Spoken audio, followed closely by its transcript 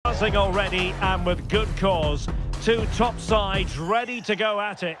promising already, and with good cause. Two top sides ready to go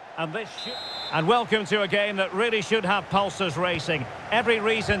at it, and welcome to a game that really should have pulses racing. Every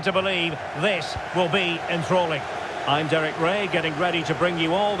reason to believe this will be enthralling. I'm Derek Ray, getting ready to bring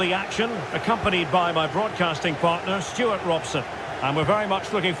you all the action, accompanied by my broadcasting partner, Stuart Robson. And we're very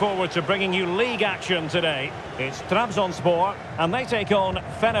much looking forward to bringing you league action today. It's Trabzonspor, and they take on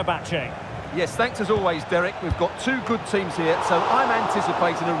Fenerbahce. Yes, thanks as always, Derek. We've got two good teams here, so I'm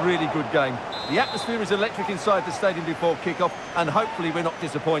anticipating a really good game. The atmosphere is electric inside the stadium before kick-off, and hopefully we're not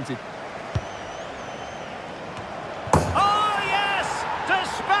disappointed. Oh, yes!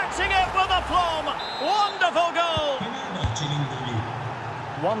 Dispatching it with aplomb! Wonderful goal!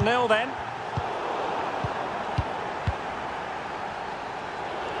 1-0 then.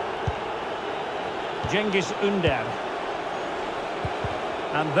 Cengiz Ünder.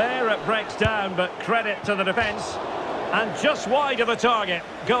 And there it breaks down, but credit to the defence. And just wide of the target.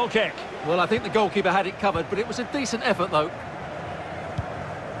 Goal kick. Well, I think the goalkeeper had it covered, but it was a decent effort, though.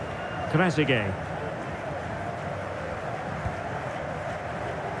 Trezeguet.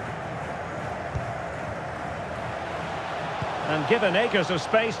 And given acres of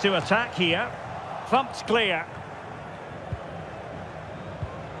space to attack here. Thumped clear.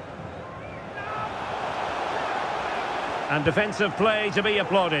 And defensive play to be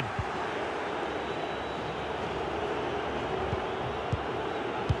applauded.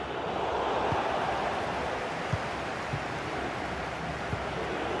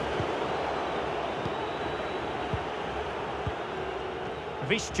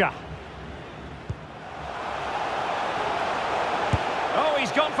 Visca. Oh,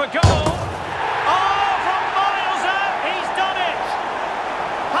 he's gone for goal. Oh, from miles out, he's done it.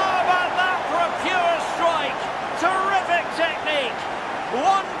 How about that for a pure strike? Terrific technique.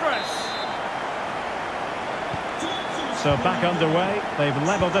 Wondrous. So back underway. They've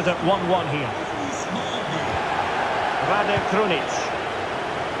levelled it at 1-1 here. Rade Krunic.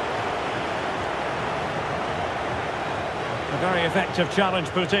 A very effective challenge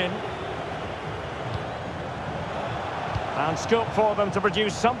put in. And scope for them to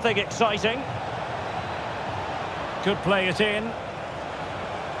produce something exciting. Could play it in.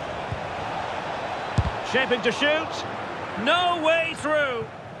 Shaping to shoot. No way through.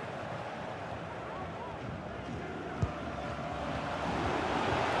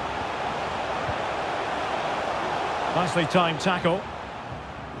 Nicely timed tackle.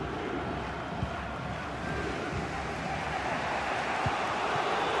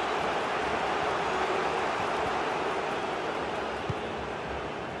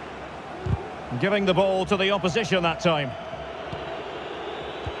 Giving the ball to the opposition that time.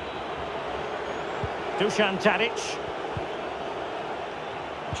 Dusan Tadic.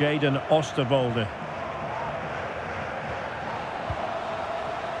 Jaden Oosterwolde.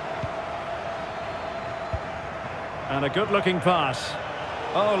 And a good-looking pass.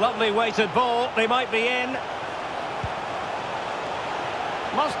 Oh, lovely weighted ball. They might be in.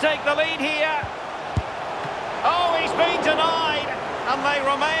 Must take the lead here. Oh, he's been denied. And they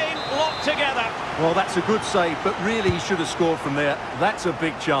remain locked together. Well, that's a good save, but really he should have scored from there. That's a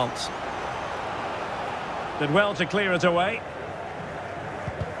big chance. Did well to clear it away.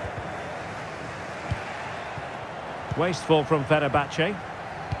 Wasteful from Fenerbahce.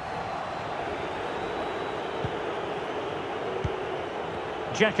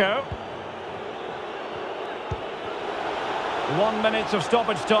 Dzeko. 1 minute of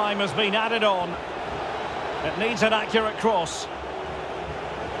stoppage time has been added on. It needs an accurate cross.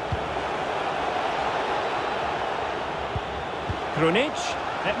 Krunic.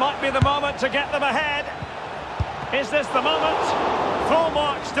 It might be the moment to get them ahead. Is this the moment? Full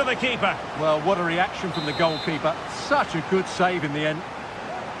marks to the keeper. Well, what a reaction from the goalkeeper. Such a good save in the end.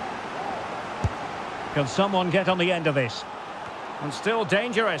 Can someone get on the end of this? And still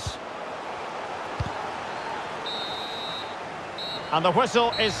dangerous. And the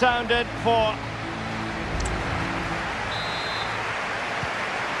whistle is sounded for...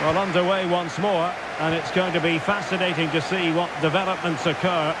 Well, underway once more, and it's going to be fascinating to see what developments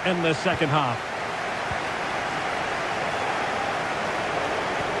occur in the second half.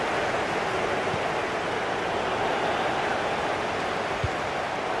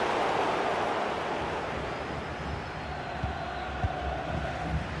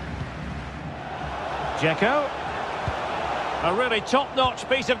 Dzeko. A really top-notch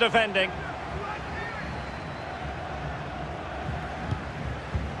piece of defending.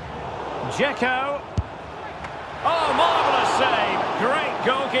 Dzeko. Oh, marvellous save. Great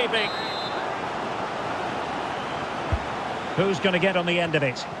goalkeeping. Who's going to get on the end of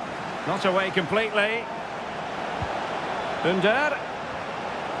it? Not away completely. Ünder.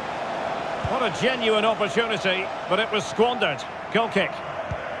 What a genuine opportunity, but it was squandered. Goal kick.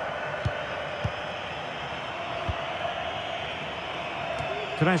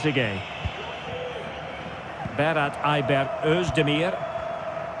 Trezeguet. Berat Ayber Özdemir.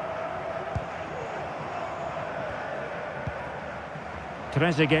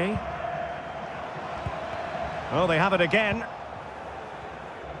 Trezeguet. Oh, they have it again.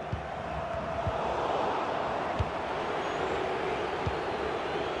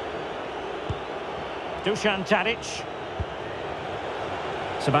 Dusan Tadic.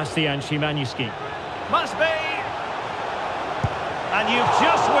 Sebastian Szymański. Must be! And you've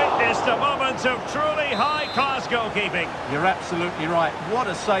just witnessed a moment of truly high-class goalkeeping. You're absolutely right. What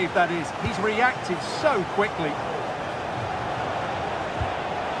a save that is. He's reacted so quickly.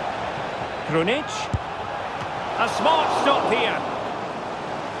 Krunic. A smart stop here.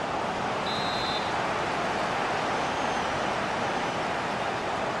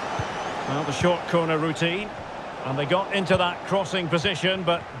 Well, the short corner routine. And they got into that crossing position,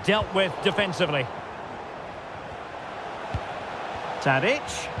 but dealt with defensively. Tadic.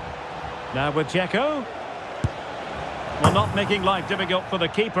 Now with Dzeko. Well, not making life difficult for the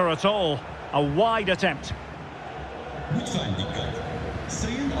keeper at all. A wide attempt.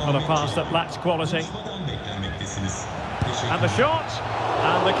 On a pass that lacks quality. And the shot.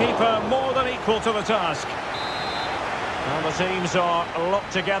 And the keeper more than equal to the task. Well, the teams are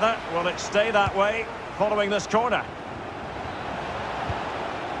locked together. Will it stay that way following this corner?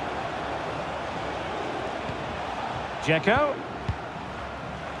 Dzeko.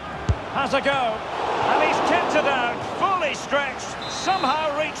 Has a go. And he's kept it out. Fully stretched.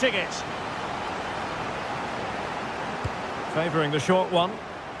 Somehow reaching it. Favouring the short one.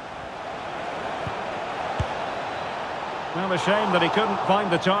 Well, a shame that he couldn't find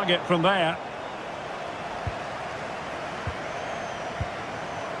the target from there.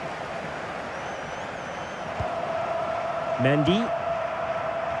 Mendy.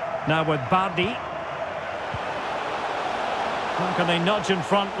 Now with Bardi. How can they nudge in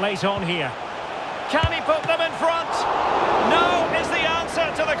front late on here? Can he put them in front? No is the answer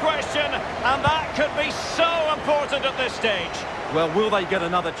to the question, and that could be so important at this stage. Well, will they get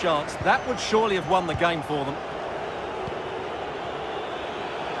another chance? That would surely have won the game for them.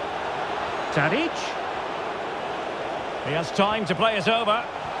 Tadic. He has time to play it over.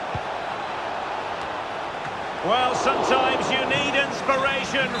 Well, sometimes you need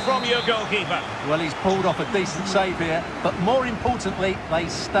inspiration from your goalkeeper. Well, he's pulled off a decent save here, but more importantly, they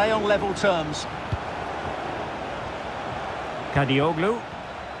stay on level terms. Kadioglu.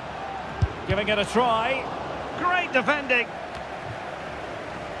 Giving it a try. Great defending.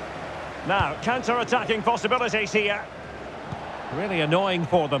 Now, counter-attacking possibilities here. Really annoying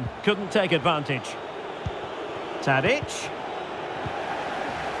for them. Couldn't take advantage. Tadic.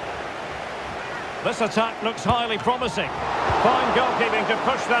 This attack looks highly promising. Fine goalkeeping to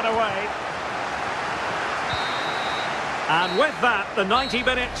push that away. And with that, the 90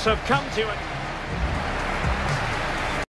 minutes have come to an